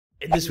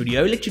In this video,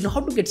 I will let you know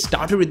how to get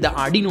started with the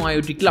Arduino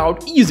IoT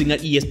Cloud using an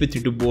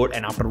ESP32 board,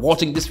 and after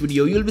watching this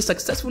video, you will be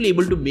successfully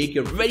able to make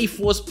your very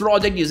first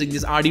project using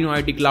this Arduino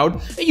IoT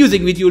Cloud,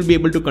 using which you will be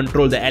able to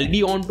control the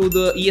LED onto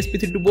the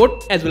ESP32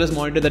 board as well as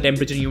monitor the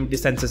temperature and humidity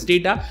sensors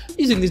data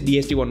using this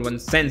DHT11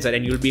 sensor,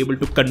 and you will be able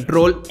to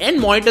control and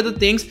monitor the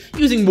things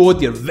using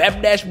both your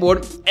web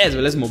dashboard as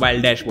well as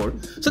mobile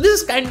dashboard. So this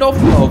is kind of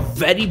a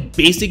very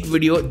basic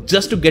video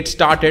just to get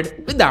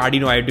started with the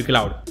Arduino IoT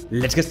Cloud.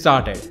 Let's get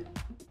started.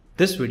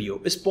 This video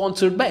is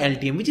sponsored by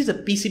LTM, which is a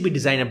PCB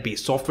designer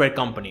based software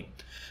company.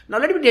 Now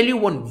let me tell you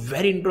one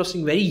very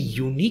interesting, very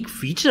unique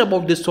feature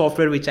about this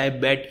software which I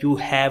bet you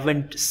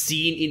haven't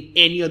seen in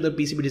any other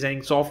PCB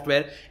designing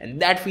software, and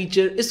that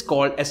feature is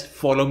called as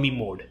follow me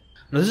mode.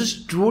 Now this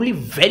is truly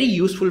very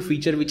useful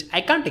feature which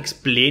I can't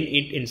explain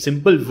it in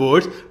simple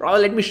words,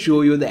 rather let me show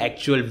you the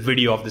actual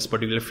video of this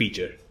particular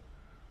feature.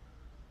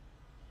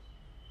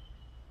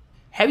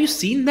 Have you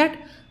seen that?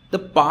 The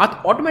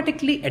path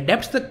automatically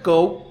adapts the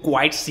curve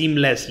quite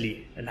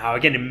seamlessly, and how I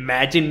can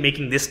imagine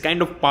making this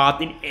kind of path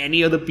in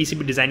any other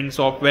PCB designing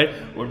software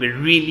would be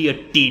really a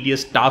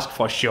tedious task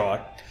for sure.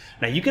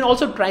 Now you can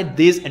also try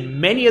this and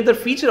many other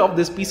features of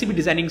this PCB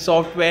designing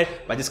software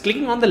by just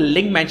clicking on the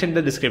link mentioned in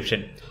the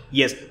description.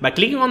 Yes, by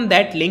clicking on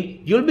that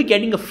link, you'll be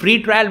getting a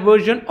free trial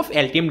version of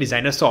LTM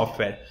Designer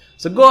software.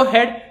 So go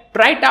ahead,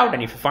 try it out,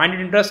 and if you find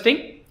it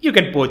interesting, you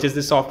can purchase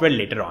this software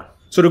later on.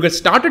 So to get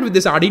started with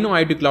this Arduino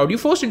IoT Cloud, you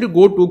first need to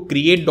go to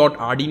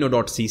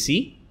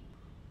create.arduino.cc.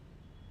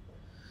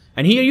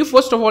 And here you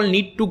first of all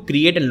need to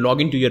create and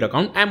log into your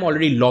account. I'm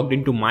already logged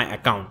into my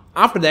account.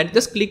 After that,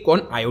 just click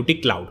on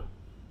IoT Cloud.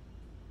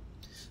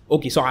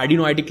 Okay, so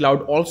Arduino IoT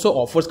Cloud also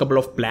offers a couple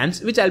of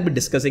plans, which I'll be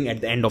discussing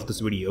at the end of this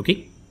video,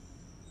 okay?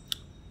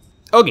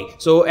 Okay,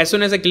 so as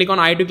soon as I click on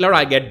IoT Cloud,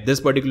 I get this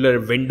particular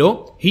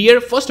window.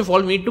 Here, first of all,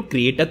 we need to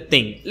create a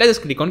thing. Let's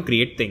just click on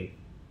create thing.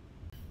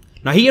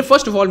 Now here,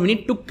 first of all, we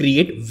need to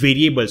create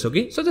variables,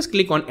 okay? So just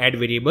click on add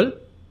variable.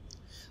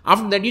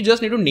 After that, you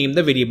just need to name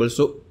the variable.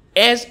 So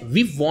as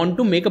we want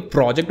to make a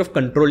project of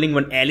controlling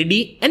one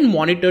LED and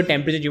monitor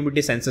temperature,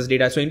 humidity, sensors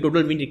data. So in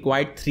total, we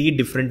require 3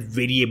 different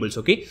variables,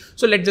 okay?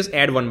 So let's just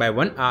add one by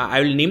one. I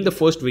will name the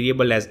first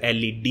variable as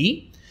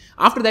LED.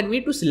 After that, we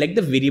need to select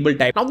the variable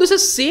type. Now this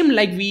is same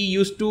like we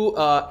used to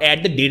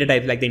add the data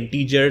types like the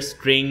integer,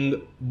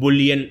 string,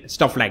 boolean,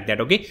 stuff like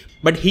that, okay?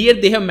 But here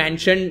they have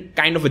mentioned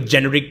kind of a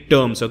generic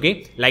terms,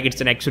 okay? Like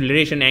it's an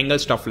acceleration angle,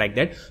 stuff like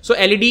that. So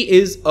LED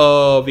is,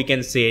 we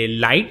can say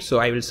light. So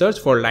I will search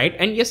for light,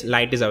 and yes,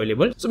 light is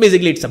available. So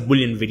basically it's a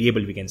boolean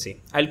variable, we can say.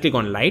 I'll click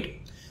on light.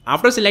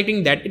 After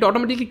selecting that, it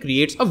automatically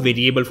creates a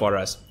variable for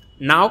us.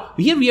 Now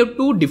here we have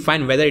to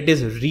define whether it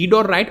is read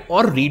or write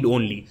or read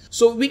only.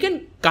 So we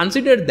can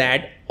consider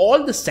that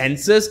all the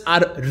sensors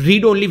are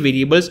read only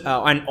variables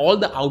and all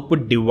the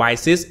output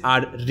devices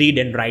are read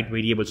and write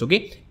variables,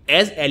 okay?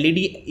 As LED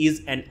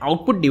is an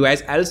output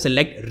device, I'll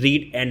select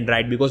read and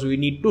write because we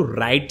need to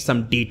write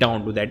some data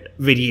onto that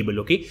variable,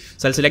 okay?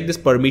 So I'll select this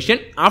permission.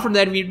 After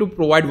that, we need to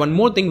provide one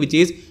more thing, which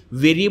is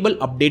variable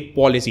update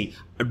policy.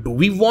 Do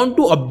we want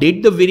to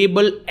update the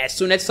variable as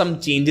soon as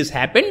some changes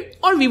happen,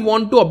 or we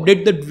want to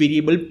update the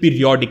variable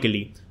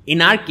periodically? In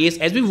our case,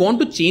 as we want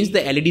to change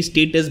the LED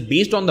status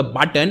based on the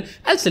button,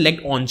 I'll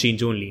select on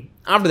change only.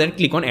 After that,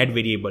 click on add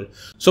variable.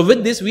 So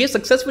with this, we have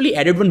successfully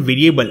added one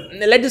variable.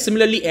 Let's just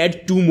similarly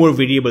add 2 more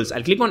variables.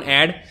 I'll click on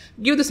add,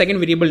 give the second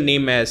variable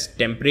name as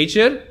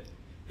temperature.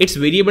 Its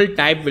variable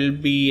type will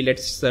be,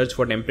 let's search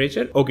for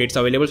temperature. Okay, it's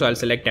available, so I'll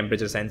select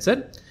temperature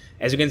sensor.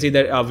 As you can see,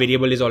 the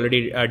variable is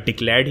already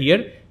declared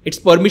here. Its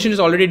permission is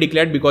already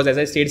declared because, as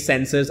I said,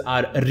 sensors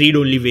are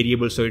read-only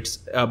variables, so it's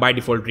by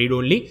default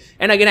read-only.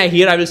 And again,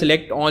 here I will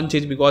select on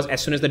change because as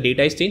soon as the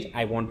data is changed,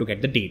 I want to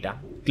get the data.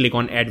 Click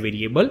on add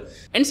variable.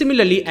 And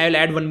similarly, I will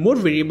add one more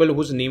variable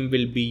whose name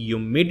will be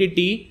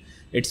humidity.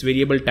 Its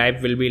variable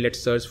type will be,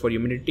 let's search for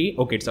humidity.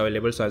 Okay, it's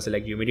available, so I'll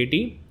select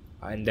humidity.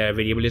 And the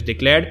variable is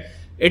declared.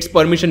 Its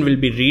permission will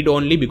be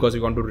read-only because we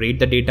want to read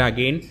the data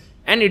again.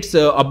 And its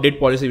update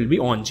policy will be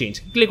on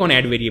change. Click on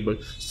add variable.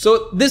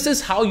 So this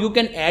is how you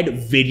can add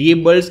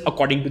variables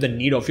according to the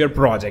need of your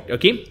project,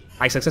 okay?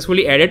 I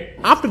successfully added.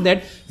 After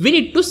that, we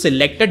need to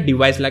select a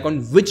device, like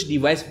on which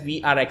device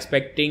we are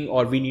expecting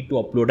or we need to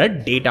upload a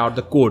data or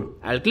the code.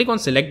 I'll click on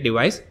select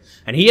device,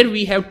 and here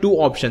we have 2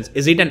 options.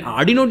 Is it an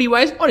Arduino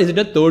device or is it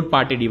a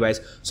third-party device?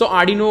 So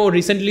Arduino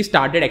recently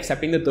started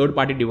accepting the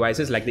third-party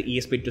devices like the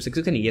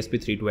ESP32 and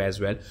ESP32 as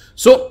well.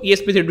 So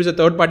ESP32 is a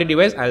third-party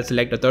device. I'll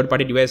select a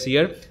third-party device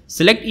here.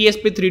 Select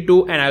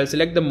ESP32 and I'll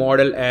select the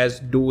model as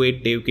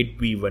Do-It DevKit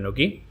V1,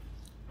 okay?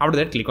 After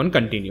that, click on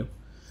continue.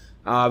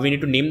 We need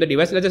to name the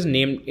device. Let's just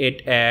name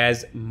it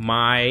as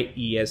my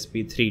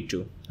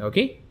ESP32,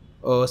 okay?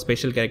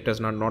 Special characters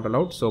not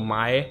allowed. So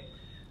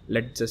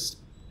let's just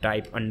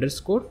type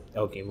underscore.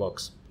 Okay,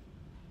 works.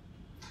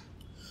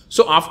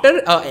 So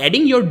after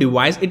adding your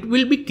device, it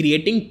will be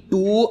creating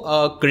two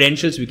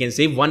credentials, we can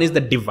say. One is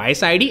the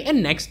device ID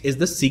and next is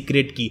the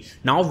secret key.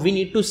 Now we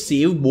need to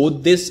save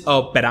both these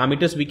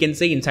parameters, we can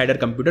say, inside our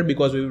computer,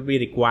 because we will be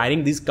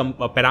requiring these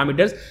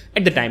parameters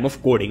at the time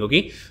of coding.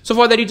 Okay, so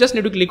for that you just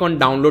need to click on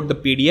download the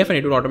PDF and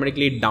it will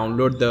automatically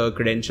download the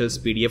credentials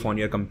PDF on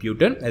your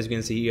computer. As you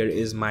can see, here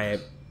is my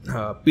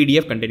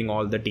PDF containing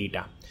all the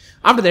data.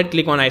 After that,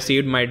 click on I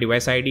saved my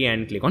device ID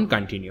and click on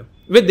continue.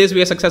 With this, we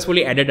have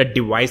successfully added a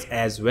device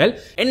as well.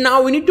 And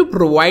now we need to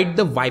provide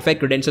the Wi-Fi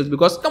credentials,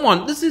 because come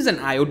on, this is an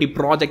IoT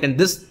project and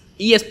this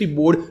ESP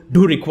board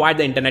do require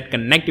the internet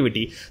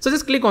connectivity. So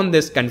just click on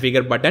this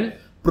configure button,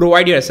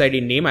 provide your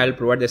SID name. I will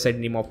provide the SID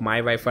name of my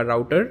Wi-Fi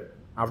router.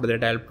 After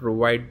that, I'll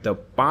provide the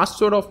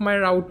password of my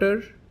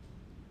router.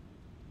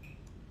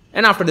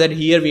 And after that,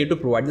 here we have to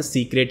provide the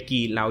secret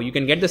key. Now you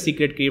can get the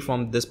secret key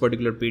from this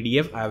particular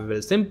PDF. I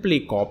will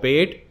simply copy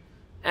it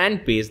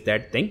and paste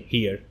that thing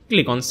here.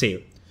 Click on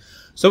save.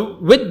 So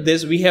with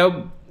this, we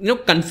have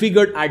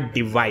configured our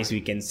device,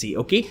 we can see.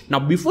 Okay, now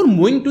before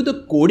moving to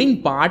the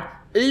coding part,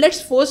 let's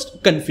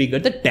first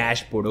configure the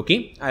dashboard.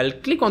 Okay, I'll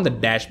click on the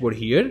dashboard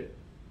here,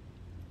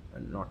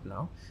 not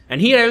now, and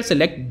here I will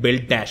select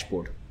build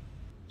dashboard.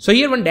 So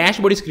here one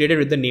dashboard is created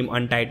with the name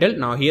untitled.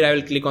 Now here I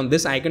will click on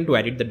this icon to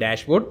edit the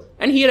dashboard,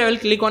 and here I will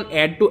click on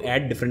add to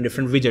add different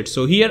widgets.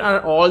 So here are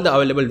all the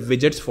available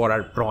widgets for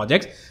our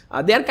projects.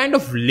 They are kind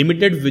of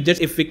limited widgets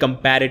if we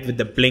compare it with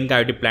the Blynk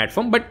IoT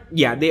platform, but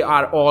yeah, they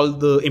are all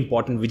the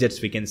important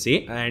widgets, we can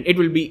say, and it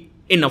will be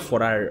enough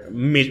for our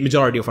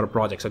majority of our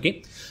projects.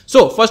 Okay,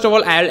 so first of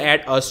all, I'll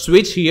add a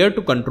switch here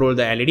to control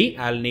the LED.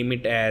 I'll name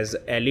it as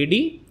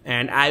LED,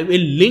 and I will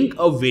link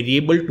a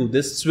variable to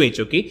this switch.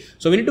 Okay,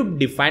 so we need to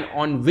define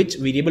on which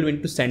variable we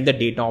need to send the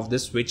data of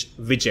this switch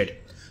widget.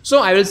 So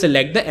I will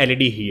select the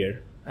LED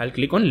here. I'll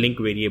click on link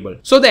variable.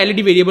 So the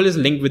LED variable is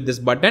linked with this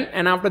button,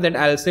 and after that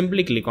I'll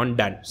simply click on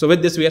done. So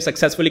with this, we have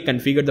successfully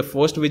configured the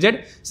first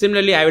widget.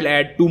 Similarly, I will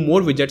add two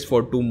more widgets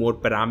for two more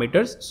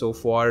parameters. So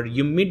for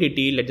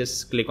humidity, let's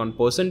just click on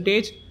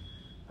percentage.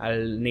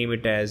 I'll name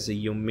it as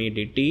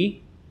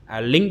humidity.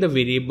 I'll link the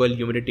variable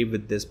humidity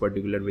with this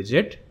particular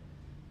widget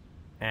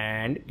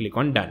and click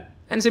on done.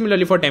 And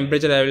similarly for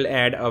temperature, I will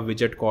add a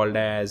widget called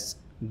as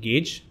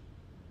gauge.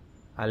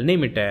 I'll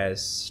name it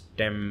as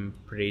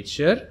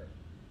temperature.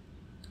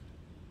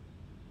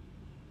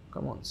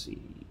 Come on, see.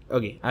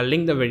 Okay, I'll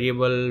link the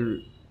variable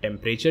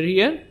temperature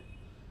here,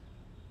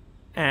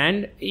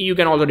 and you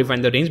can also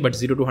define the range, but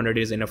 0 to 100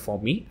 is enough for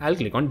me. I'll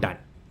click on done.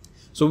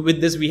 So with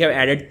this, we have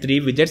added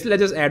three widgets.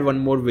 Let's just add one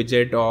more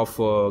widget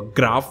of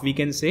graph, we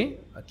can say,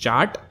 a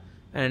chart,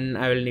 and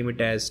I will name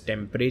it as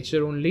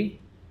temperature only,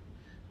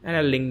 and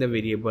I'll link the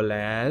variable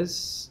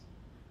as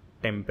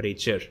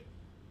temperature.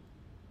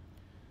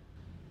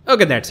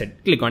 Okay, that's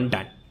it. Click on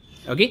done.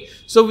 Okay,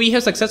 so we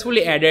have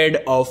successfully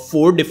added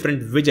 4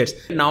 different widgets.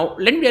 Now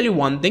let me tell you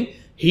one thing.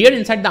 Here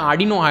inside the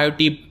Arduino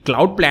IoT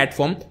Cloud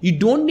platform, you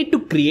don't need to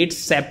create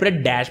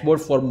separate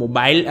dashboard for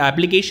mobile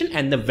application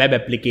and the web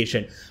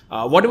application.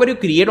 Whatever you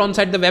create on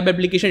site the web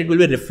application, it will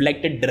be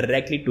reflected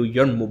directly to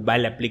your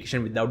mobile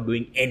application without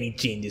doing any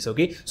changes.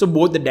 Okay, so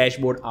both the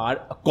dashboard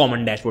are a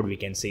common dashboard, we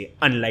can say,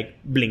 unlike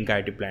Blynk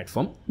IoT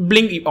platform.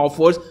 Blynk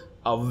offers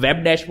a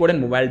web dashboard and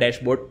mobile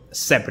dashboard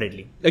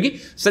separately. Okay,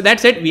 so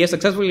that's it. We have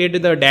successfully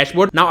created the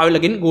dashboard. Now I will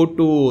again go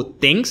to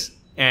things,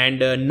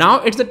 and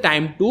now it's the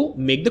time to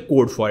make the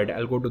code for it.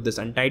 I'll go to this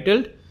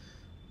untitled,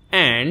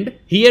 and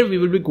here we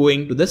will be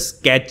going to the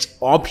sketch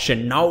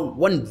option. Now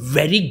one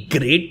very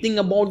great thing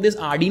about this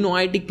Arduino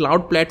IoT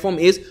Cloud platform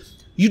is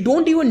you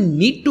don't even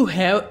need to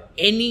have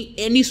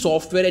any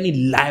software, any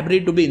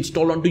library to be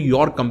installed onto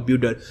your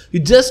computer. You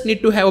just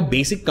need to have a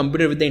basic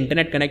computer with the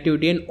internet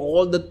connectivity, and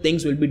all the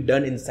things will be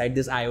done inside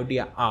this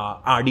Arduino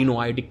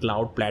IoT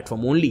Cloud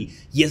platform only.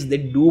 Yes, they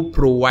do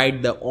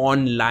provide the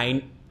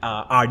online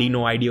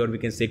Arduino IDE, or we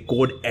can say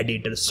code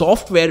editor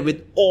software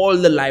with all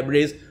the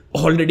libraries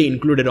already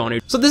included on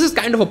it. So this is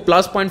kind of a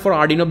plus point for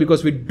Arduino,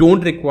 because we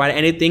don't require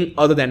anything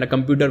other than a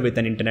computer with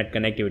an internet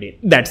connectivity.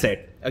 That's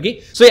it.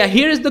 Okay, so yeah,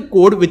 here is the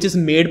code which is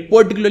made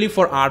particularly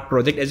for our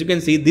project. As you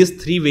can see,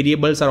 these 3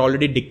 variables are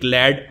already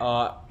declared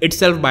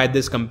itself by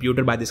this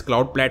computer, by this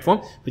cloud platform,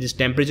 which is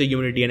temperature,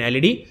 humidity, and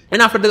LED.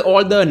 And after that,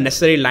 all the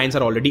necessary lines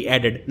are already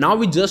added. Now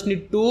we just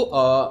need to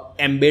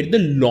embed the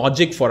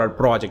logic for our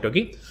project.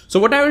 Okay, so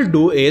what I will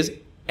do is,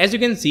 as you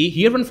can see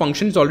here, one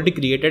function is already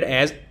created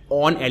as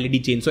on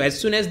LED change. So as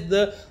soon as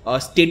the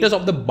status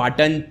of the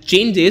button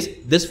changes,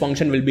 this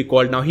function will be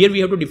called. Now here we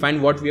have to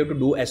define what we have to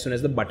do as soon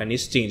as the button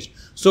is changed.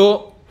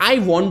 So I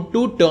want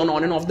to turn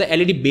on and off the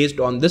LED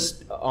based on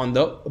this, on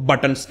the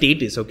button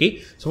status.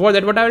 Okay, so for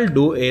that, what I will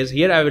do is,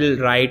 here I will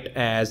write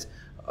as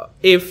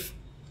if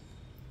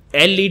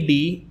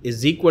LED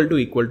is equal to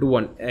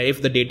 1,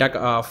 if the data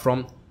of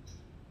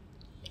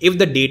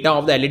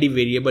the LED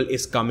variable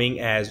is coming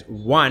as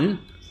 1,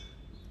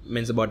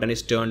 means the button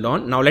is turned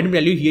on. Now let me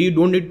tell you, here you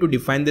don't need to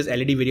define this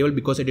LED variable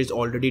because it is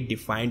already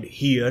defined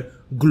here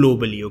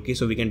globally. Okay,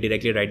 so we can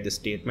directly write this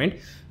statement.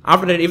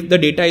 After that, if the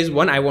data is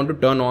 1, I want to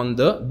turn on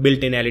the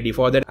built-in LED.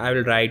 For that, I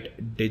will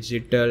write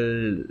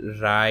digital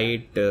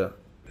write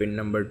pin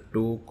number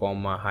 2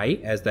 comma high,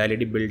 as the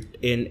LED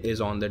built-in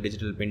is on the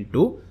digital pin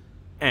 2,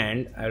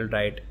 and I will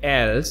write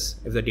else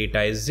if the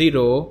data is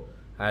 0,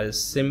 I'll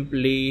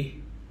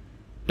simply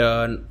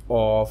turn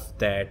off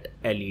that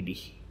LED.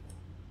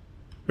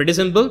 Pretty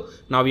simple.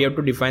 Now we have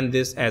to define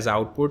this as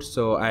output,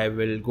 so I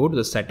will go to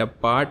the setup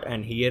part,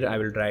 and here I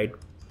will write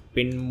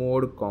pin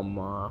mode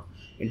comma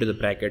into the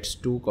brackets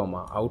 2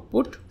 comma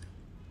output.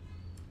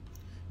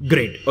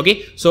 Great.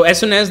 Okay, so as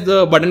soon as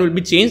the button will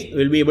be changed,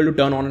 we'll be able to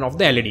turn on and off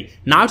the LED.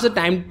 Now it's the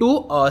time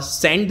to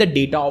send the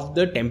data of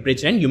the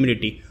temperature and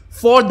humidity.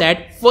 For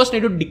that, first I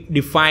need to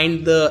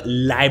define the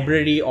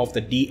library of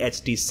the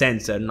DHT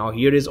sensor. Now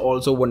here is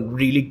also one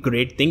really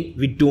great thing.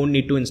 We don't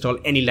need to install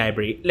any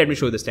library. Let me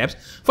show you the steps.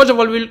 First of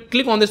all, we'll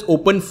click on this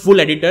open full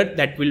editor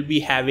that will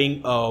be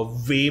having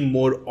way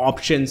more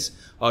options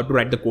to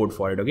write the code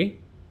for it. Okay.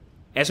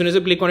 As soon as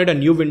you click on it, a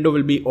new window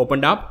will be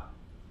opened up.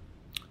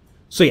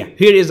 So yeah,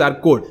 here is our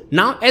code.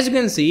 Now, as you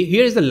can see,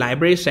 here is the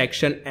library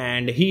section,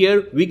 and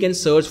here we can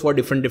search for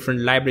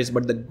different libraries.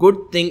 But the good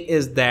thing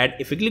is that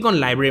if you click on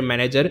library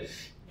manager,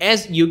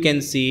 as you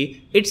can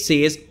see, it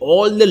says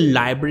all the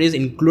libraries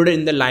included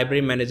in the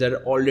library manager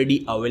are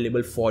already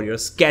available for your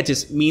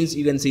sketches. Means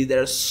you can see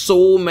there are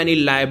so many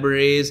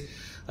libraries,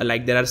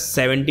 like there are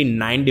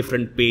 79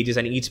 different pages,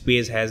 and each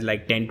page has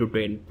like 10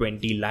 to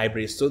 20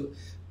 libraries. So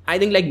I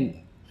think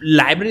like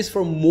libraries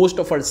for most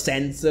of our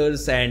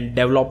sensors and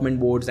development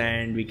boards,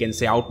 and we can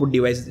say output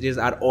devices,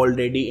 are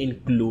already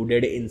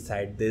included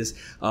inside this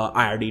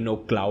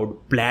Arduino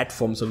Cloud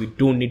platform. So we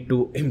don't need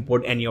to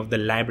import any of the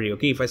library.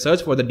 Okay, if I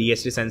search for the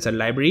DHT sensor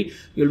library,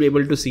 you'll be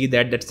able to see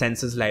that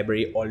sensors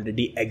library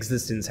already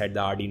exists inside the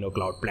Arduino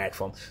Cloud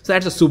platform. So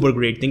that's a super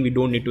great thing. We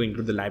don't need to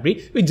include the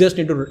library. We just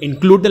need to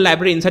include the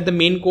library inside the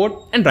main code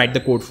and write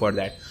the code for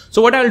that.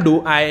 So what I'll do,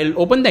 I'll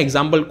open the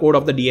example code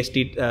of the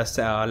DHT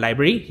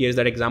library. Here's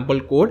that example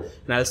code,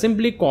 and I'll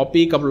simply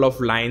copy a couple of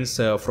lines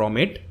from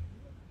it.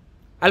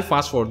 I'll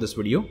fast forward this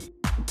video.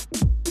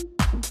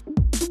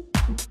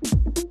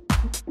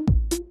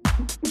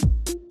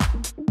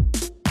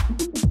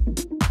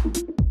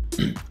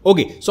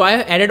 Okay, so I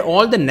have added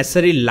all the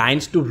necessary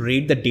lines to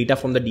read the data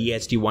from the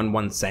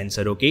DHT11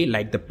 sensor, okay,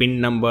 like the pin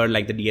number,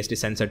 like the DHT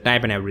sensor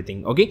type and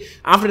everything, okay.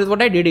 After that,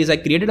 what I did is I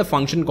created a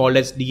function called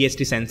as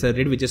DHT sensor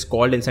read, which is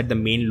called inside the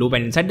main loop,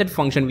 and inside that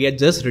function, we are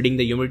just reading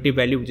the humidity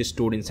value, which is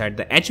stored inside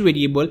the H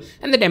variable,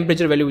 and the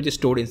temperature value, which is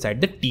stored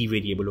inside the T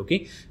variable,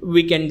 okay.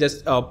 We can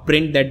just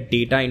print that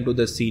data into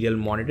the serial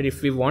monitor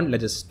if we want.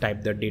 Let's just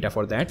type the data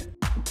for that.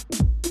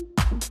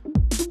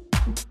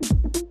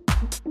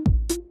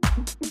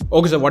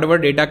 Okay, so whatever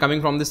data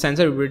coming from the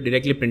sensor will be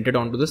directly printed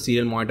onto the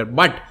serial monitor.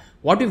 But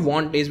what we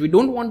want is, we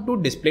don't want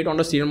to display it on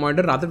the serial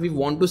monitor. Rather, we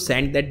want to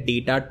send that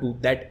data to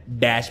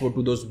that dashboard,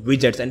 to those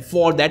widgets. And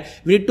for that,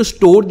 we need to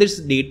store this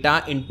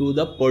data into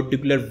the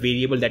particular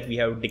variable that we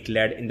have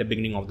declared in the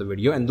beginning of the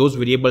video. And those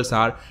variables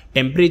are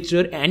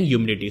temperature and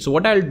humidity. So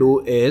what I'll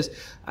do is,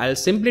 I'll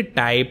simply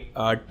type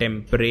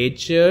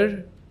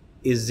temperature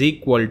is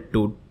equal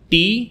to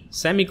T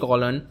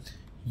semicolon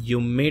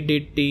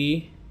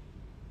humidity.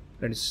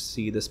 Let's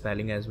see the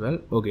spelling as well.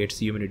 Okay, it's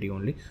humidity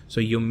only. So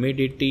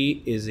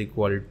humidity is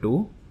equal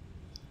to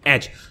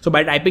H. So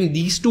by typing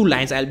these two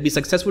lines, I'll be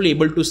successfully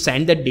able to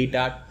send the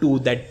data to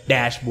that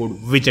dashboard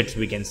widgets,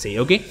 we can say.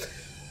 Okay.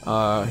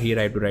 Here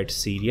I have to write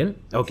serial.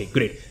 Okay,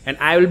 great. And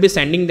I will be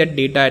sending that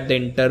data at the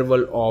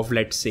interval of,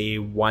 let's say,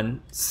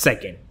 1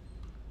 second.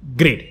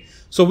 Great.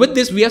 So with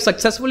this, we have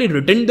successfully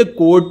written the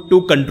code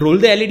to control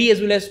the LED as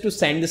well as to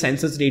send the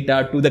sensors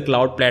data to the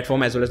cloud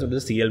platform as well as to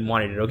the serial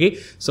monitor. Okay.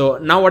 So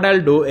now what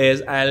I'll do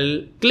is,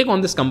 I'll click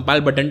on this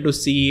compile button to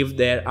see if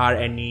there are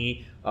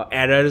any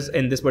errors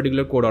in this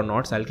particular code or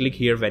not. So I'll click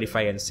here,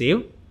 verify and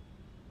save.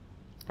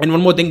 And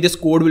one more thing, this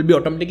code will be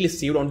automatically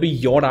saved onto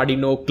your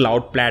Arduino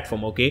Cloud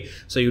platform. Okay.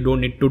 So you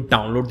don't need to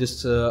download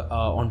this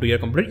onto your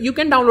computer. You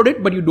can download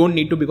it, but you don't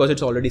need to, because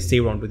it's already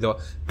saved onto the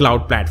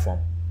cloud platform.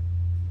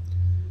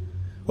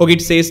 Okay,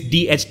 it says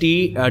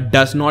DHT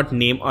does not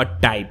name a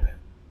type.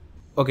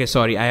 Okay,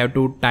 sorry, I have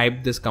to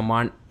type this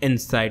command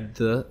inside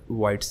the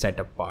void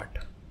setup part.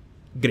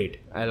 Great,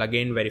 I'll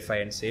again verify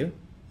and save.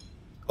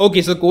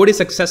 Okay, so code is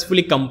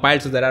successfully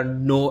compiled, so there are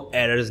no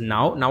errors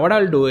now. Now what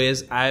I'll do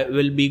is, I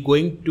will be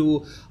going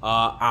to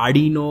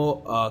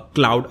Arduino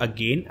Cloud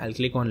again. I'll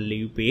click on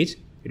leave page.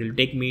 It will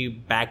take me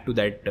back to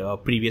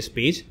that previous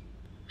page.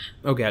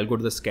 Okay, I'll go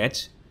to the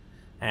sketch.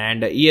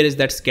 And here is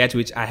that sketch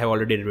which I have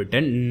already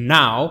written.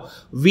 Now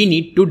we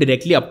need to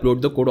directly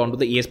upload the code onto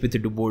the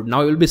ESP32 board.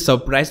 Now you will be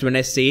surprised when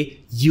I say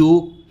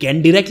you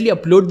can directly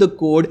upload the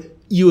code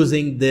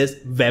using this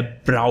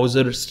web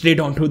browser straight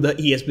onto the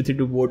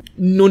ESP32 board.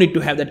 No need to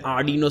have that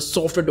Arduino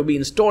software to be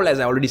installed, as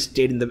I already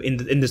stated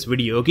in this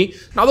video. Okay,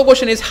 now the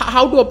question is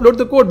how to upload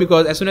the code,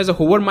 because as soon as I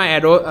hover my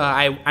arrow,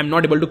 I'm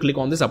not able to click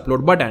on this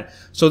upload button.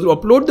 So to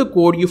upload the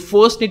code, you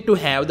first need to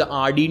have the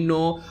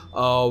Arduino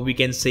we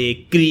can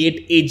say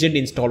create agent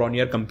installed on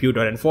your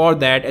computer, and for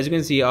that, as you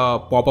can see, a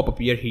pop-up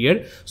appear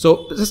here.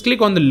 So just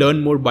click on the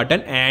learn more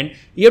button, and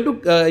you have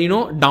to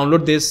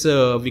download this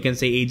we can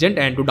say agent,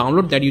 and to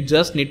download that you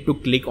just need to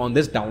click on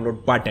this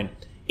download button.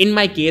 In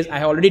my case, I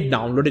have already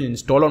downloaded and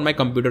installed on my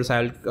computer, so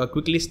I'll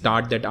quickly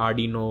start that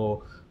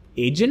Arduino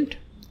agent,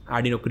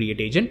 Arduino create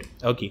agent.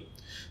 Okay,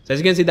 so as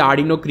you can see, the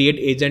Arduino create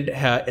agent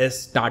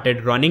is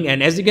started running,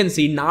 and as you can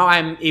see, now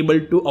I'm able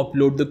to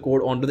upload the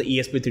code onto the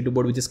ESP32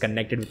 board, which is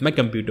connected with my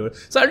computer.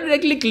 So I'll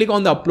directly click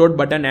on the upload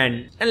button,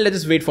 and let's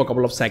just wait for a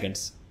couple of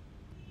seconds.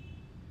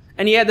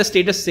 And yeah, the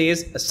status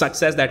says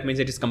success. That means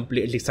it is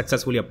completely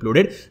successfully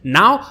uploaded.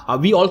 Now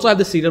we also have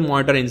the serial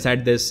monitor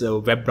inside this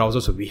web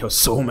browser, so we have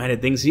so many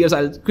things here. So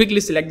I'll quickly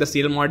select the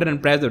serial monitor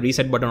and press the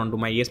reset button onto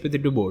my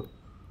ESP32 board.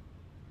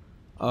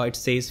 It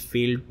says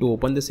failed to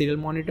open the serial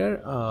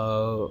monitor.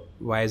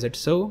 Why is it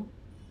so?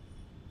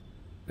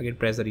 Again,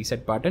 press the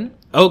reset button.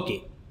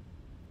 Okay.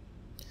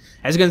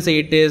 As you can see,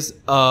 it is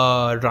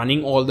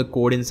running all the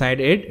code inside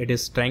it. It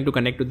is trying to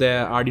connect to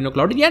the Arduino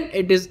Cloud. Yeah,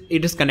 it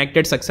is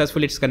connected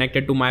successfully. It's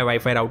connected to my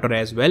Wi-Fi router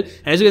as well.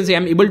 And as you can see,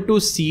 I'm able to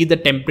see the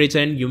temperature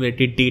and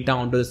humidity data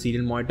onto the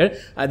serial monitor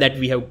that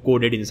we have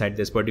coded inside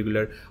this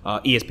particular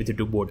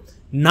ESP32 board.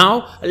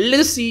 Now,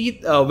 let's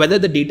see whether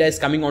the data is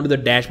coming onto the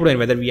dashboard and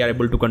whether we are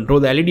able to control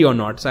the LED or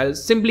not. So I'll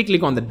simply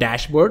click on the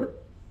dashboard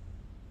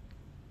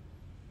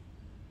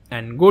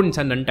and go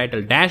inside the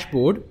untitled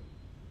dashboard.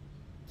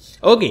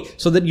 Okay,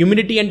 so the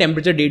humidity and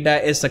temperature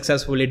data is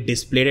successfully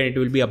displayed, and it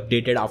will be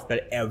updated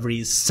after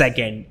every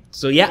second.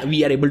 So yeah,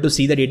 we are able to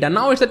see the data.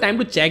 Now it's the time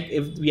to check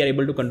if we are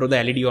able to control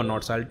the LED or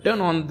not. So I'll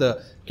turn on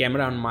the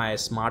camera on my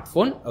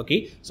smartphone.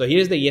 Okay, so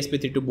here's the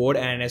ESP32 board,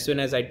 and as soon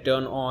as I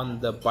turn on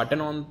the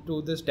button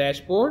onto this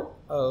dashboard,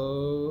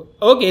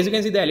 okay, as you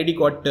can see, the LED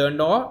got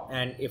turned off,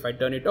 and if I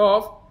turn it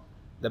off,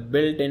 the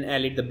built-in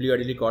LED, the blue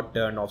LED got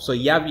turned off. So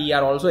yeah, we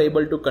are also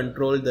able to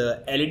control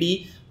the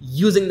LED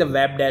using the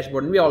web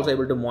dashboard, and we are also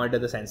able to monitor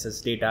the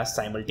sensors data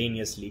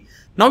simultaneously.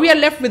 Now we are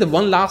left with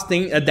one last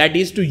thing, that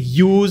is to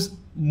use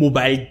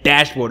mobile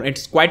dashboard.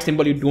 It's quite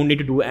simple. You don't need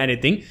to do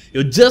anything.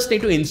 You just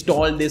need to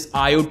install this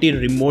IoT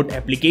remote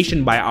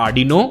application by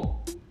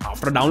Arduino.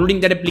 After downloading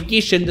that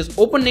application, just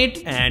open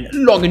it and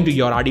log into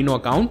your Arduino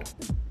account.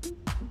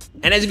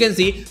 And as you can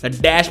see, the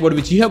dashboard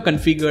which you have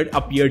configured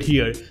appeared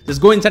here.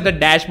 Just go inside the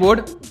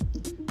dashboard,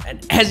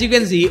 and as you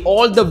can see,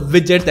 all the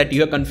widgets that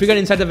you have configured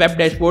inside the web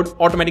dashboard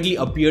automatically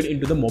appeared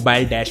into the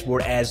mobile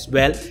dashboard as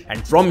well.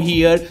 And from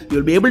here,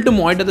 you'll be able to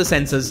monitor the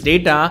sensors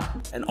data,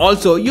 and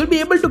also you'll be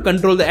able to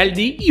control the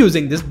LED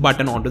using this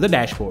button onto the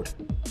dashboard.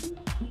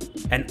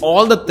 And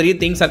all the three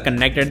things are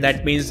connected.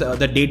 That means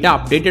the data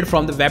updated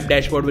from the web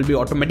dashboard will be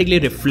automatically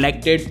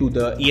reflected to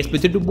the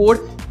ESP32 board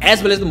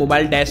as well as the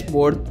mobile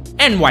dashboard,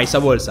 and vice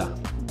versa.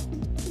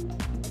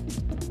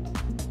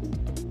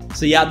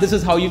 So yeah, this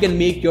is how you can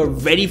make your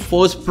very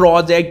first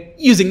project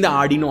using the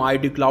Arduino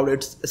IoT Cloud.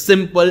 It's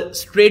simple,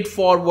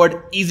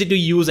 straightforward, easy to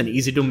use and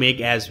easy to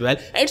make as well.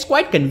 And it's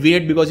quite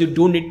convenient because you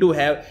don't need to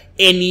have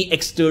any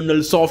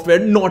external software,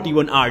 not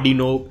even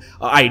Arduino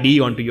IDE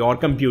onto your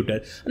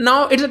computer.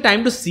 Now it's the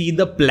time to see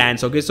the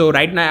plans. Okay, so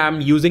right now I'm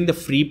using the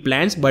free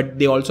plans, but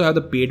they also have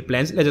the paid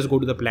plans. Let's just go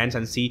to the plans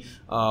and see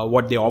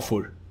what they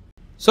offer.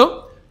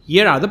 So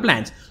here are the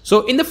plans.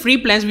 So in the free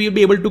plans, we will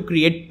be able to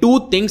create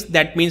two things.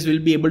 That means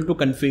we'll be able to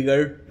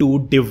configure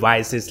two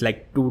devices,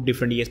 like two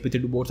different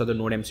ESP32 boards or the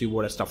Node MCU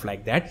board or stuff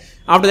like that.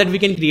 After that, we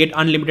can create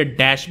unlimited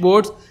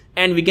dashboards,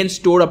 and we can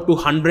store up to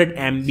 100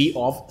 MB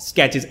of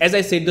sketches. As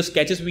I said, the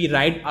sketches we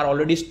write are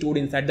already stored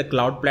inside the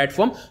cloud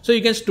platform. So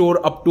you can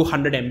store up to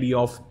 100 MB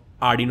of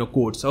Arduino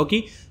codes.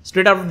 Okay,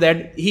 straight out of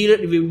that, here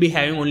we will be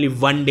having only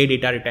 1 day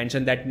data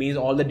retention. That means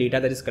all the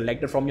data that is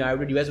collected from your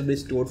IoT device will be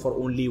stored for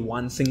only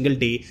 1 single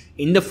day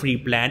in the free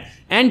plan,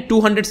 and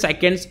 200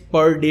 seconds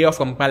per day of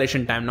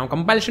compilation time. Now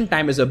compilation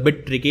time is a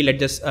bit tricky. Let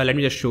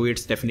me just show you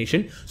its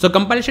definition. So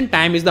compilation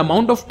time is the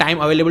amount of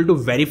time available to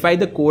verify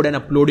the code and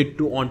upload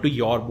it onto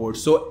your board.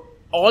 So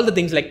all the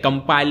things like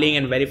compiling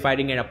and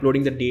verifying and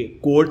uploading the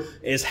code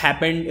is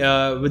happened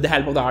with the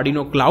help of the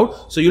Arduino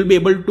Cloud. So you'll be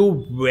able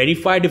to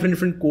verify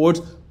different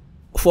codes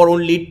for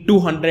only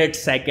 200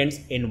 seconds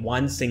in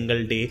 1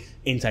 single day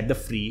inside the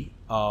free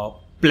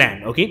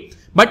plan. Okay,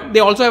 but they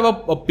also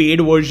have a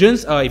paid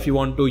versions if you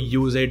want to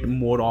use it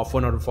more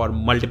often or for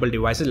multiple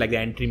devices, like the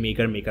Entry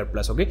Maker, Maker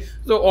Plus. Okay,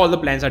 so all the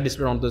plans are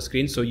displayed on the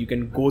screen, so you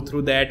can go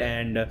through that,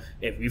 and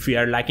if you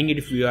are liking it,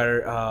 if you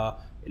are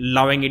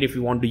loving it, if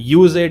you want to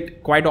use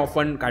it quite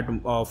often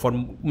for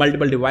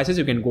multiple devices,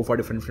 you can go for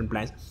different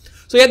plans.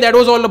 So yeah, that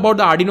was all about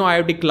the Arduino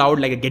IoT Cloud,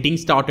 like a getting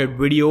started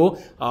video.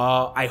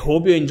 I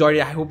hope you enjoyed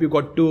it. I hope you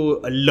got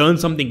to learn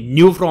something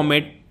new from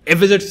it.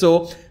 If is it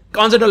so,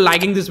 consider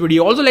liking this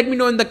video. Also, let me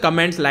know in the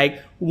comments,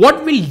 like,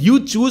 what will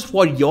you choose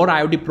for your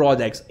IoT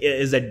projects?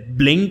 Is it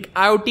Blynk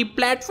IoT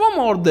platform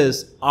or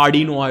this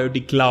Arduino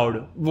IoT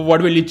Cloud?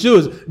 What will you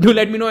choose? Do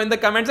let me know in the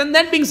comments. And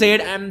that being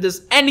said, I'm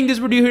just ending this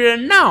video here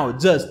and now.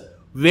 Just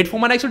wait for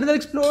my next video to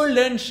explore,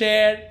 learn,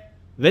 share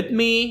with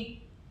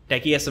me,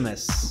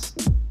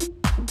 techiesms.